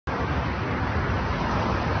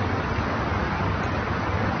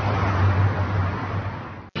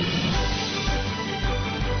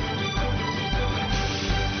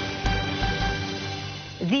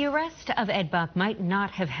arrest of Ed Buck might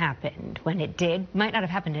not have happened when it did, might not have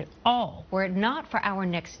happened at all, were it not for our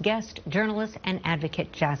next guest, journalist and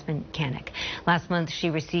advocate Jasmyne Cannick. Last month, she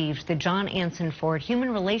received the John Anson Ford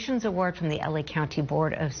Human Relations Award from the LA County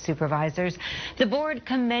Board of Supervisors. The board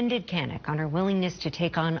commended Cannick on her willingness to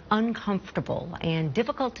take on uncomfortable and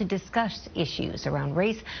difficult to discuss issues around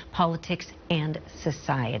race, politics, and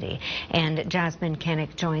society. And Jasmyne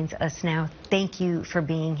Cannick joins us now. Thank you for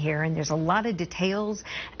being here. And there's a lot of details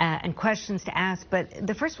and questions to ask, but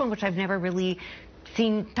the first one, which I've never really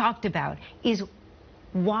seen talked about, is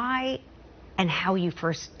why and how you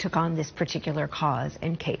first took on this particular cause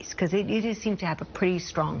and case, because it just seemed to have a pretty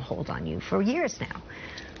strong hold on you for years now.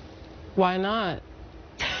 Why not?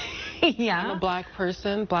 Yeah. I'm a black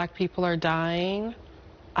person. Black people are dying.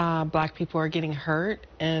 Black people are getting hurt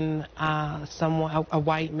in a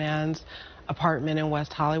white man's apartment in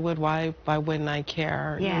West Hollywood. Why wouldn't I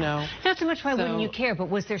care? Yeah. You know? Not so much why wouldn't you care, but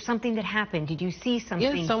was there something that happened? Did you see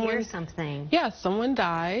something, hear something? Yeah, someone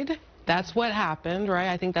died. That's what happened, right?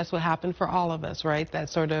 I think that's what happened for all of us, right? That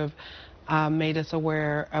sort of made us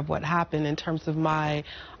aware of what happened. In terms of my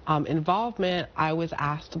involvement, I was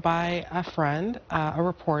asked by a friend, a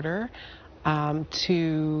reporter,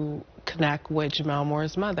 to connect with Jamel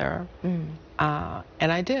Moore's mother,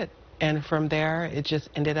 and I did. And from there, it just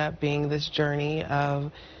ended up being this journey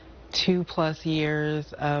of 2+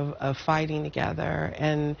 years of fighting together,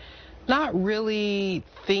 and not really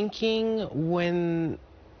thinking when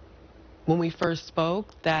we first spoke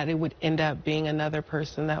that it would end up being another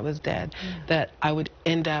person that was dead, that I would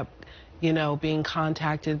end up, you know, being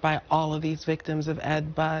contacted by all of these victims of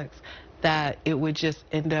Ed Buck's, that it would just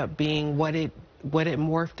end up being what it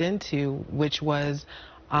morphed into, which was,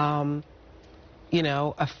 you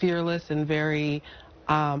know, a fearless and very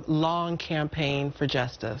long campaign for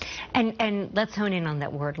justice. And let's hone in on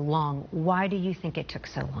that word, long. Why do you think it took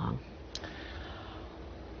so long?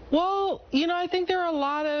 Well, you know, I think there were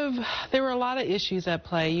a lot of issues at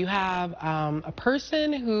play. You have a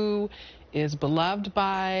person who is beloved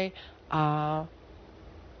by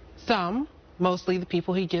some, mostly the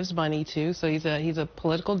people he gives money to. So he's a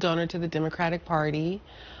political donor to the Democratic Party.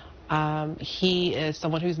 He is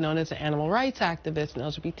someone who's known as an animal rights activist, an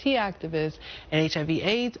LGBT activist, an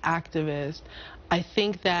HIV/AIDS activist. I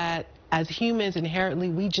think that as humans, inherently,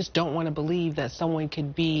 we just don't want to believe that someone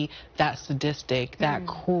could be that sadistic, that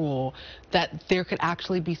cruel, that there could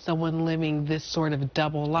actually be someone living this sort of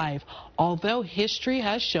double life. Although history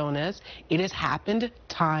has shown us it has happened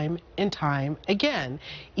time and time again,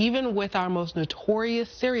 even with our most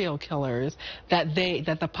notorious serial killers, that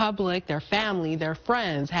the public, their family, their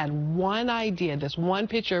friends had one idea, this one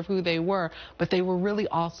picture of who they were, but they were really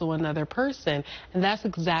also another person. And that's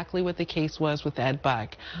exactly what the case was with Ed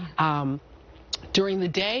Buck. During the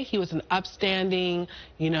day, he was an upstanding,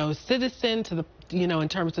 you know, citizen to the, you know, in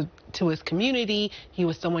terms of to his community. He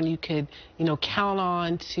was someone you could, you know, count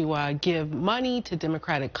on to give money to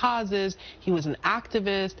democratic causes. He was an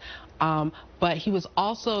activist, but he was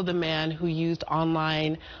also the man who used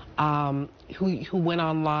online, who went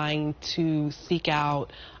online to seek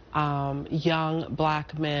out young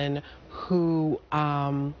black men who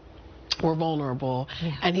were vulnerable.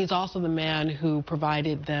 And he's also the man who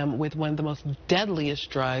provided them with one of the most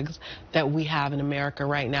deadliest drugs that we have in America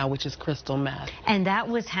right now, which is crystal meth. And that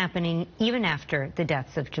was happening even after the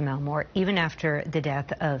deaths of Jamel Moore, even after the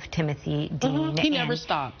death of Timothy Dean. He never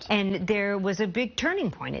stopped. And there was a big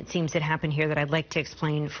turning point, it seems, that happened here that I'd like to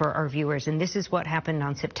explain for our viewers. And this is what happened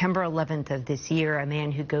on September 11th of this year. A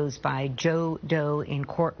man who goes by Joe Doe in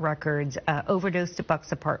court records overdosed at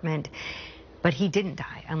Buck's apartment. But he didn't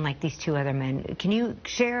die, unlike these two other men. Can you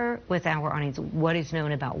share with our audience what is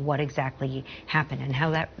known about what exactly happened and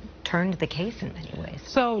how that turned the case in many ways?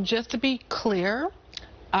 So just to be clear,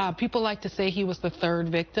 people like to say he was the third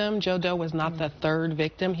victim. Joe Doe was not the third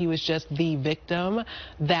victim. He was just the victim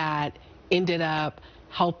that ended up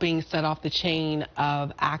helping set off the chain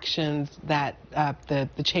of actions that, the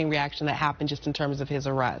chain reaction that happened just in terms of his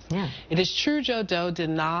arrest. Yeah. It is true Joe Doe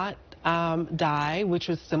did not die, which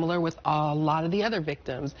was similar with a lot of the other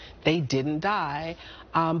victims. They didn't die.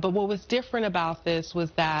 But what was different about this was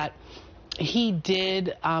that he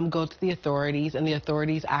did go to the authorities, and the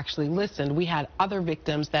authorities actually listened. We had other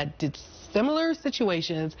victims that did similar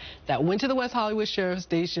situations that went to the West Hollywood Sheriff's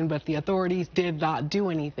Station, but the authorities did not do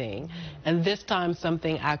anything. And this time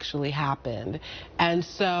something actually happened. And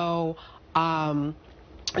so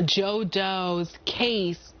Joe Doe's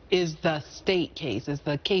case is the state case, is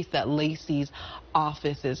the case that Lacey's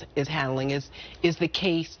office is handling, is the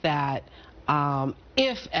case that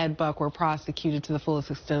if Ed Buck were prosecuted to the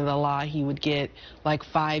fullest extent of the law, he would get like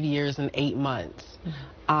 5 years and 8 months.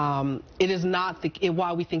 it is not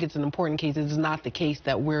while we think it's an important case, it is not the case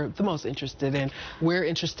that we're the most interested in. We're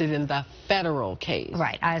interested in the federal case.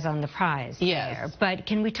 Right, eyes on the prize. Yes. There. But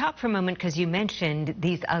can we talk for a moment, because you mentioned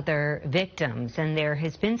these other victims, and there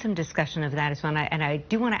has been some discussion of that as well, and I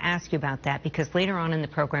do want to ask you about that, because later on in the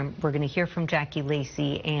program we're going to hear from Jackie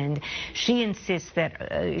Lacey, and she insists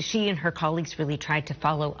that she and her colleagues really tried to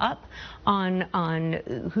follow up on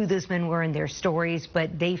who those men were and their stories,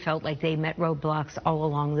 but they felt like they met roadblocks all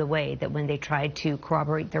along the way, that when they tried to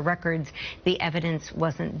corroborate their records, the evidence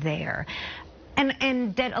wasn't there.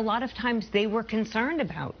 And that a lot of times they were concerned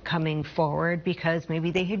about coming forward because maybe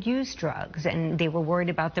they had used drugs and they were worried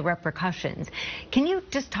about the repercussions. Can you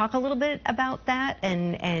just talk a little bit about that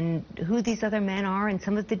and who these other men are and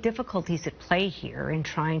some of the difficulties at play here in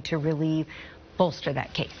trying to really bolster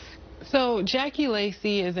that case? So Jackie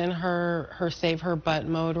Lacey is in her save her butt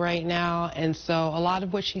mode right now, and so a lot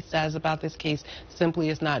of what she says about this case simply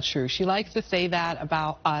is not true. She likes to say that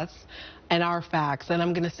about us and our facts, and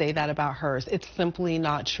I'm going to say that about hers. It's simply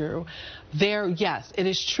not true. Yes, it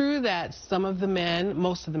is true that some of the men,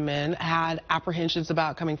 most of the men, had apprehensions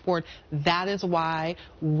about coming forward. That is why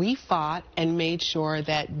we fought and made sure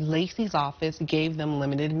that Lacey's office gave them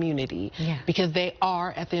limited immunity. Yeah. Because they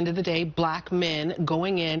are, at the end of the day, black men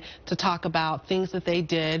going in to talk about things that they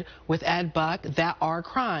did with Ed Buck that are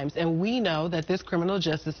crimes. And we know that this criminal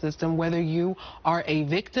justice system, whether you are a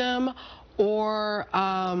victim or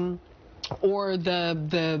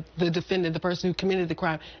the defendant, the person who committed the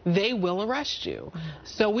crime, they will arrest you.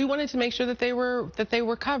 So we wanted to make sure that they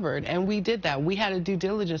were covered, and we did that. We had a due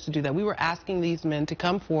diligence to do that. We were asking these men to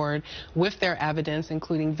come forward with their evidence,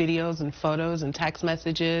 including videos and photos and text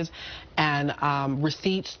messages and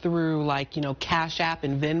receipts through, like, you know, Cash App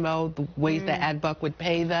and Venmo, the ways that Ed Buck would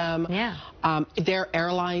pay them. Yeah. Their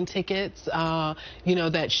airline tickets, you know,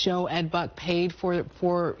 that show Ed Buck paid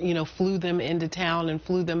for, you know, flew them into town and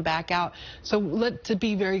flew them back out. So to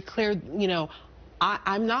be very clear, you know,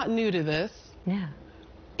 I'm not new to this. Yeah.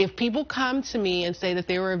 If people come to me and say that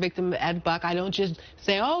they were a victim of Ed Buck, I don't just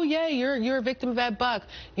say, oh yeah, you're a victim of Ed Buck.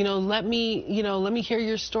 You know, let me hear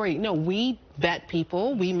your story. No, we vet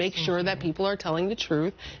people. We make sure that people are telling the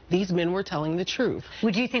truth. These men were telling the truth.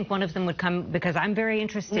 Would you think one of them would come? Because I'm very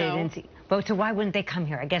interested in. But so why wouldn't they come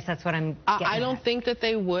here? I guess that's what I'm getting I don't at. think that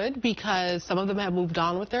they would, because some of them have moved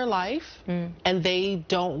on with their life, and they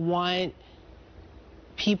don't want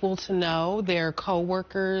people to know, their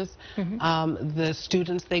co-workers, the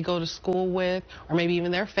students they go to school with, or maybe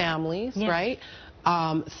even their families, right?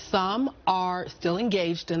 Some are still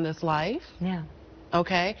engaged in this life. Yeah.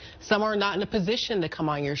 Okay? Some are not in a position to come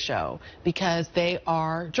on your show because they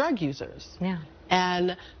are drug users. Yeah.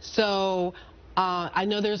 And so I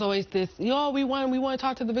know there's always this, oh, we want to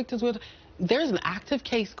talk to the victims. There's an active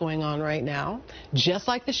case going on right now, just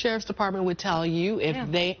like the sheriff's department would tell you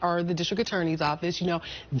if they are the district attorney's office. You know,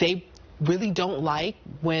 they really don't like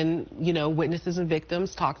when, you know, witnesses and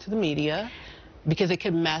victims talk to the media because it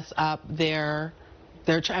could mess up their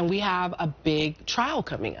and we have a big trial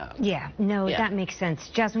coming up. Yeah, no, that makes sense.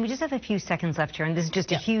 Jasmine, we just have a few seconds left here, and this is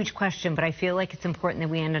just a huge question, but I feel like it's important that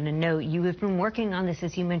we end on a note. You have been working on this,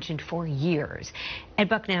 as you mentioned, for years. Ed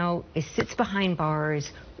Buck now sits behind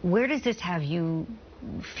bars. Where does this have you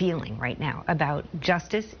feeling right now about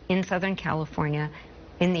justice in Southern California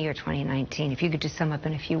in the year 2019? If you could just sum up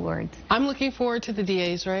in a few words. I'm looking forward to the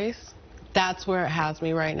DA's race. That's where it has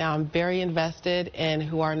me right now. I'm very invested in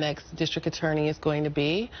who our next district attorney is going to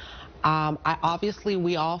be. Obviously,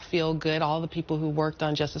 we all feel good. All the people who worked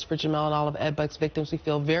on Justice for Jamel and all of Ed Buck's victims, we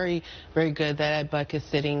feel very, very good that Ed Buck is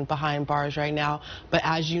sitting behind bars right now. But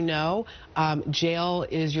as you know, jail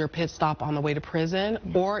is your pit stop on the way to prison,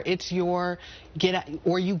 or it's your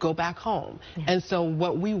or you go back home. And so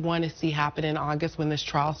what we want to see happen in August when this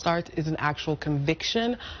trial starts is an actual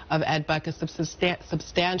conviction of Ed Buck, a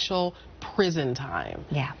substantial prison time.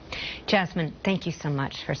 Yeah. Jasmine, thank you so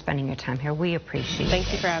much for spending your time here. We appreciate it.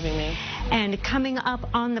 Thank you for having me. And coming up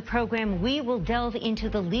on the program, we will delve into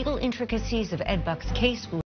the legal intricacies of Ed Buck's case.